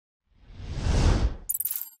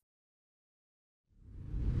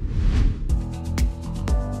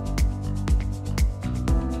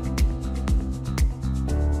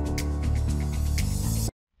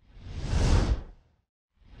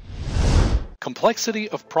Complexity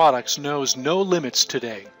of products knows no limits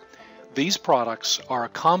today. These products are a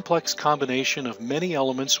complex combination of many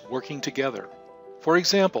elements working together. For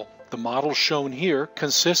example, the model shown here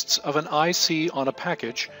consists of an IC on a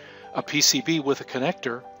package, a PCB with a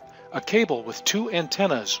connector, a cable with two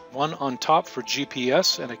antennas, one on top for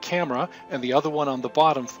GPS and a camera and the other one on the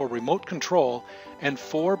bottom for remote control, and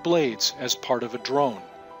 4 blades as part of a drone.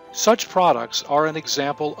 Such products are an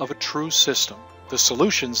example of a true system. The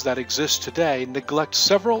solutions that exist today neglect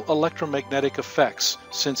several electromagnetic effects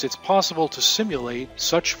since it's possible to simulate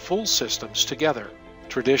such full systems together.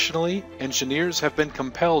 Traditionally, engineers have been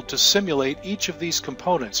compelled to simulate each of these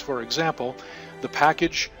components, for example, the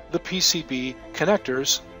package, the PCB,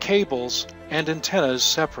 connectors, cables, and antennas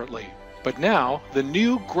separately. But now, the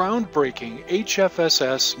new groundbreaking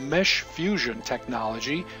HFSS mesh fusion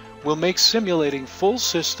technology will make simulating full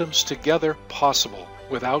systems together possible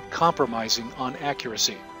without compromising on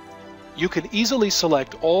accuracy. You can easily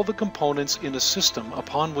select all the components in a system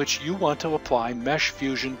upon which you want to apply mesh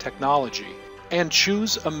fusion technology and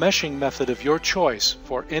choose a meshing method of your choice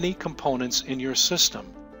for any components in your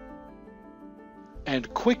system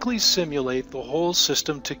and quickly simulate the whole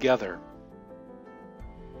system together.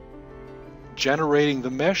 Generating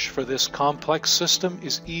the mesh for this complex system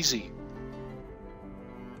is easy.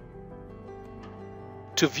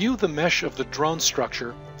 To view the mesh of the drone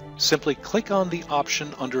structure, simply click on the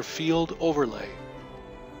option under Field Overlay.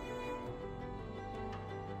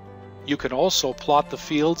 You can also plot the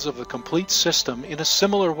fields of the complete system in a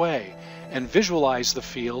similar way and visualize the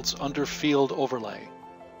fields under Field Overlay.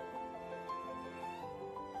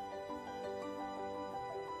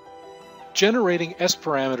 Generating S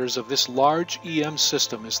parameters of this large EM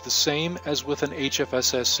system is the same as with an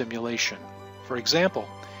HFSS simulation. For example,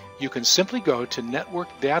 you can simply go to Network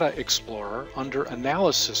Data Explorer under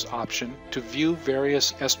Analysis option to view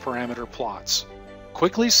various S parameter plots.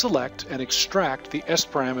 Quickly select and extract the S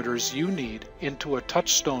parameters you need into a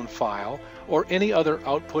touchstone file or any other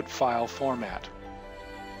output file format.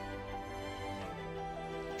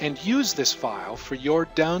 And use this file for your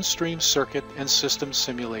downstream circuit and system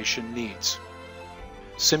simulation needs.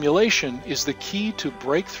 Simulation is the key to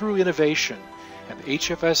breakthrough innovation, and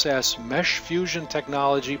HFSS mesh fusion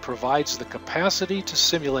technology provides the capacity to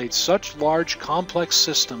simulate such large complex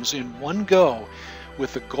systems in one go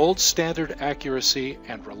with the gold standard accuracy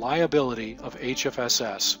and reliability of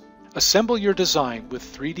HFSS. Assemble your design with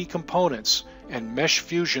 3D components, and mesh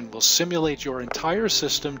fusion will simulate your entire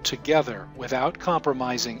system together without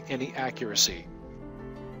compromising any accuracy.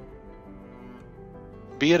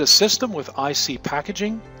 Be it a system with IC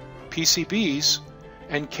packaging, PCBs,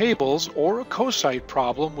 and cables, or a co-site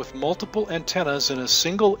problem with multiple antennas in a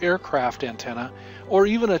single aircraft antenna, or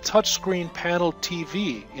even a touchscreen panel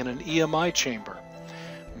TV in an EMI chamber,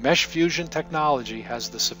 mesh fusion technology has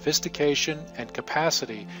the sophistication and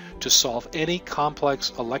capacity to solve any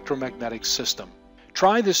complex electromagnetic system.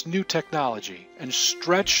 Try this new technology and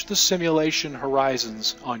stretch the simulation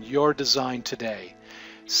horizons on your design today.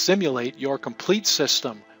 Simulate your complete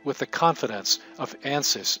system with the confidence of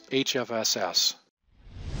Ansys HFSS.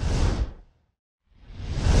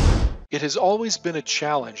 It has always been a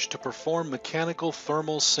challenge to perform mechanical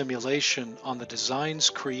thermal simulation on the designs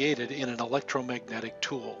created in an electromagnetic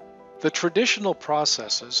tool. The traditional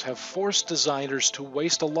processes have forced designers to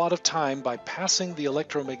waste a lot of time by passing the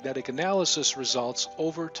electromagnetic analysis results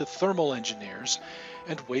over to thermal engineers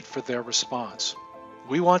and wait for their response.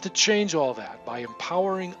 We want to change all that by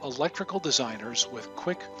empowering electrical designers with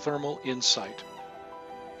quick thermal insight.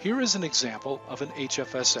 Here is an example of an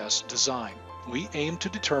HFSS design. We aim to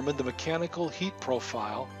determine the mechanical heat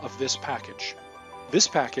profile of this package. This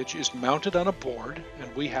package is mounted on a board,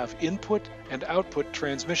 and we have input and output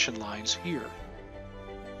transmission lines here.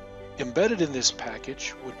 Embedded in this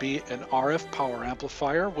package would be an RF power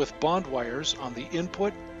amplifier with bond wires on the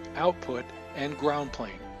input, output, and ground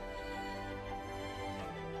plane.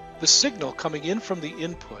 The signal coming in from the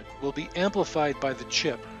input will be amplified by the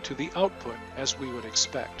chip to the output as we would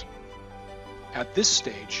expect. At this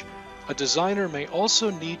stage, a designer may also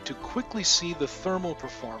need to quickly see the thermal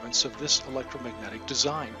performance of this electromagnetic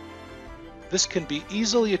design. This can be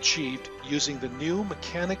easily achieved using the new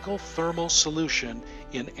mechanical thermal solution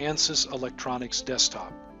in Ansys Electronics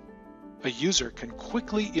Desktop. A user can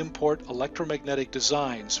quickly import electromagnetic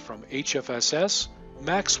designs from HFSS,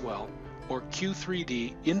 Maxwell, or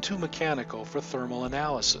Q3D into mechanical for thermal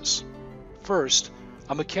analysis. First,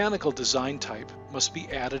 a mechanical design type must be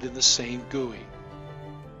added in the same GUI.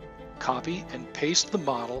 Copy and paste the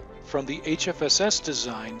model from the HFSS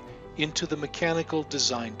design into the mechanical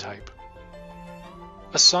design type.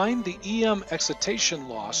 Assign the EM excitation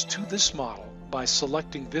loss to this model by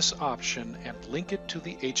selecting this option and link it to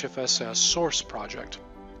the HFSS source project.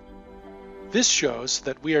 This shows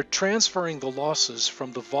that we are transferring the losses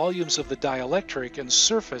from the volumes of the dielectric and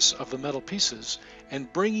surface of the metal pieces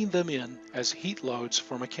and bringing them in as heat loads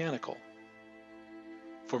for mechanical.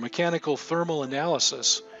 For mechanical thermal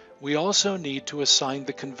analysis, we also need to assign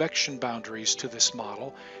the convection boundaries to this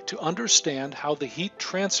model to understand how the heat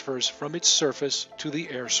transfers from its surface to the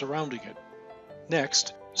air surrounding it.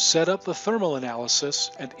 Next, set up the thermal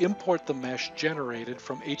analysis and import the mesh generated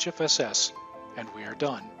from HFSS, and we are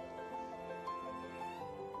done.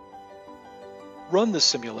 Run the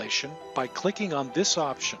simulation by clicking on this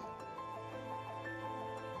option.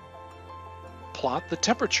 Plot the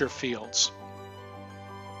temperature fields.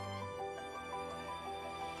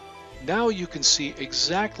 Now you can see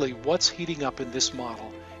exactly what's heating up in this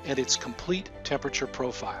model and its complete temperature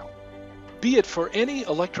profile. Be it for any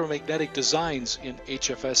electromagnetic designs in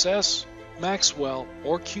HFSS, Maxwell,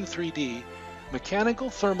 or Q3D, Mechanical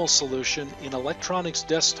Thermal Solution in Electronics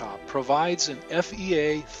Desktop provides an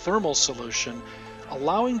FEA thermal solution,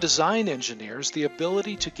 allowing design engineers the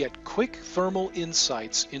ability to get quick thermal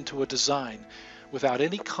insights into a design without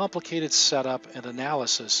any complicated setup and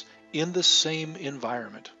analysis in the same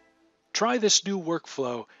environment. Try this new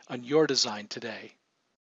workflow on your design today.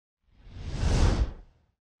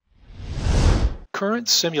 Current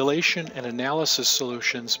simulation and analysis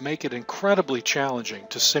solutions make it incredibly challenging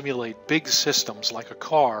to simulate big systems like a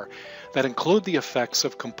car that include the effects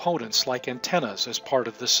of components like antennas as part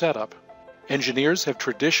of the setup. Engineers have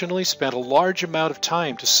traditionally spent a large amount of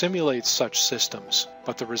time to simulate such systems,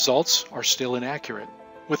 but the results are still inaccurate.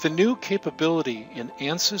 With the new capability in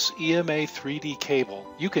Ansys EMA3D Cable,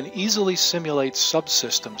 you can easily simulate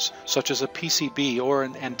subsystems such as a PCB or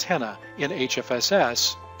an antenna in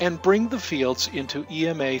HFSS and bring the fields into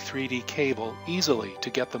EMA3D Cable easily to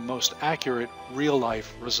get the most accurate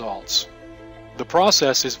real-life results. The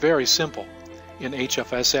process is very simple. In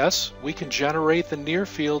HFSS, we can generate the near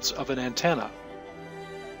fields of an antenna.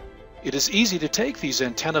 It is easy to take these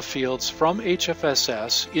antenna fields from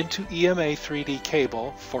HFSS into EMA3D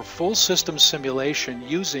Cable for full system simulation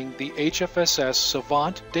using the HFSS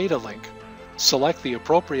Savant datalink. Select the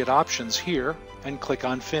appropriate options here and click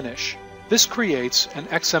on Finish. This creates an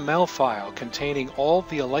XML file containing all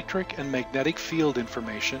the electric and magnetic field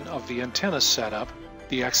information of the antenna setup.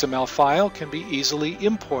 The XML file can be easily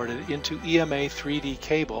imported into EMA3D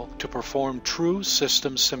Cable to perform true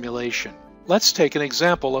system simulation. Let's take an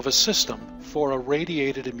example of a system for a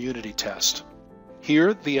radiated immunity test.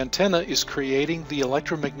 Here, the antenna is creating the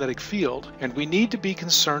electromagnetic field, and we need to be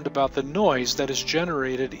concerned about the noise that is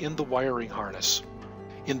generated in the wiring harness.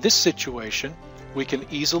 In this situation, we can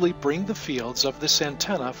easily bring the fields of this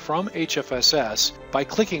antenna from HFSS by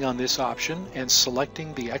clicking on this option and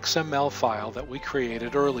selecting the XML file that we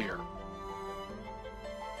created earlier.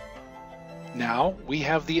 Now we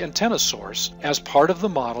have the antenna source as part of the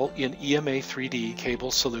model in EMA3D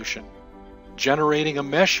Cable solution. Generating a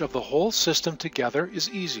mesh of the whole system together is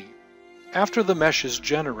easy. After the mesh is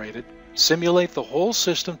generated, simulate the whole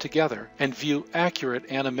system together and view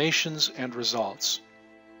accurate animations and results.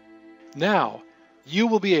 Now, you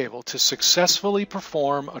will be able to successfully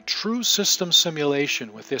perform a true system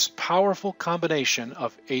simulation with this powerful combination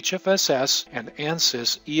of HFSS and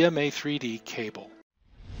Ansys EMA3D Cable.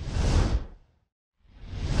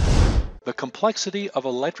 The complexity of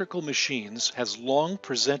electrical machines has long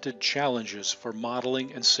presented challenges for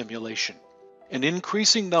modeling and simulation. An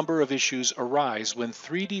increasing number of issues arise when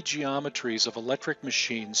 3D geometries of electric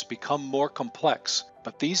machines become more complex,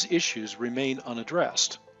 but these issues remain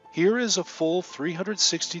unaddressed. Here is a full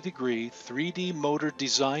 360-degree 3D motor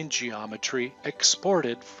design geometry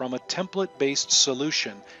exported from a template-based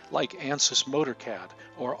solution like Ansys MotorCAD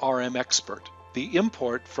or RM Expert. The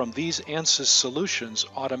import from these Ansys solutions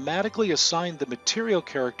automatically assign the material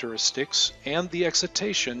characteristics and the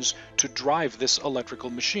excitations to drive this electrical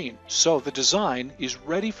machine, so the design is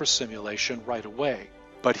ready for simulation right away.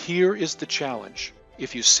 But here is the challenge.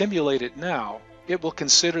 If you simulate it now, it will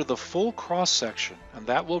consider the full cross-section, and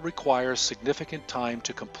that will require significant time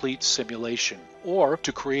to complete simulation. Or,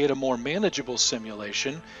 to create a more manageable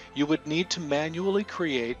simulation, you would need to manually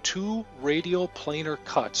create 2 radial planar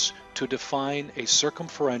cuts to define a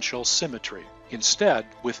circumferential symmetry. Instead,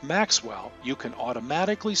 with Maxwell, you can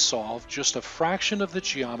automatically solve just a fraction of the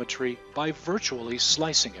geometry by virtually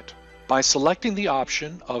slicing it. By selecting the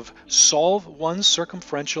option of Solve one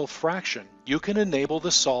circumferential fraction, you can enable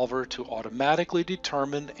the solver to automatically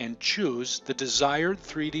determine and choose the desired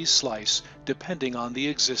 3D slice depending on the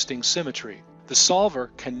existing symmetry. The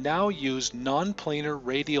solver can now use non-planar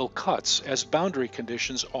radial cuts as boundary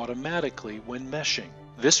conditions automatically when meshing.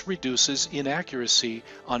 This reduces inaccuracy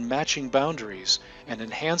on matching boundaries and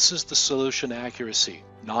enhances the solution accuracy.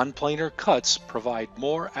 Non-planar cuts provide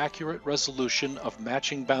more accurate resolution of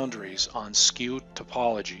matching boundaries on skewed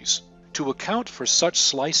topologies. To account for such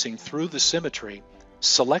slicing through the symmetry,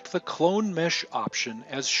 select the Clone Mesh option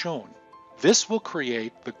as shown. This will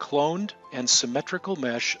create the cloned and symmetrical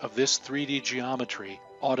mesh of this 3D geometry,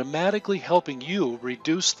 automatically helping you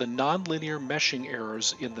reduce the nonlinear meshing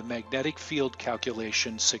errors in the magnetic field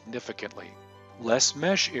calculation significantly. Less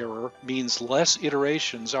mesh error means less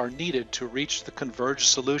iterations are needed to reach the converged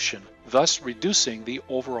solution, thus reducing the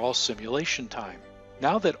overall simulation time.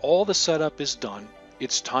 Now that all the setup is done,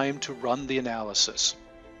 it's time to run the analysis.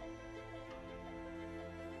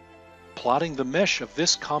 Plotting the mesh of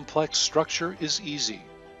this complex structure is easy.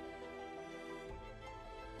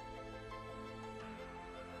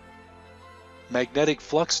 Magnetic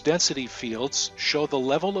flux density fields show the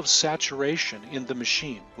level of saturation in the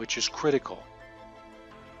machine, which is critical.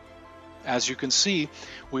 As you can see,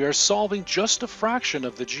 we are solving just a fraction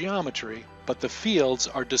of the geometry, but the fields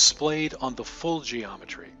are displayed on the full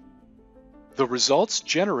geometry. The results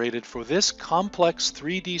generated for this complex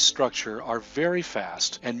 3D structure are very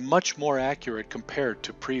fast and much more accurate compared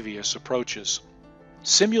to previous approaches.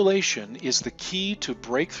 Simulation is the key to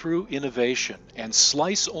breakthrough innovation, and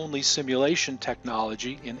slice-only simulation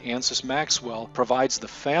technology in Ansys Maxwell provides the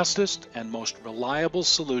fastest and most reliable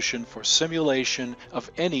solution for simulation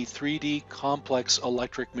of any 3D complex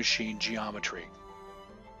electric machine geometry.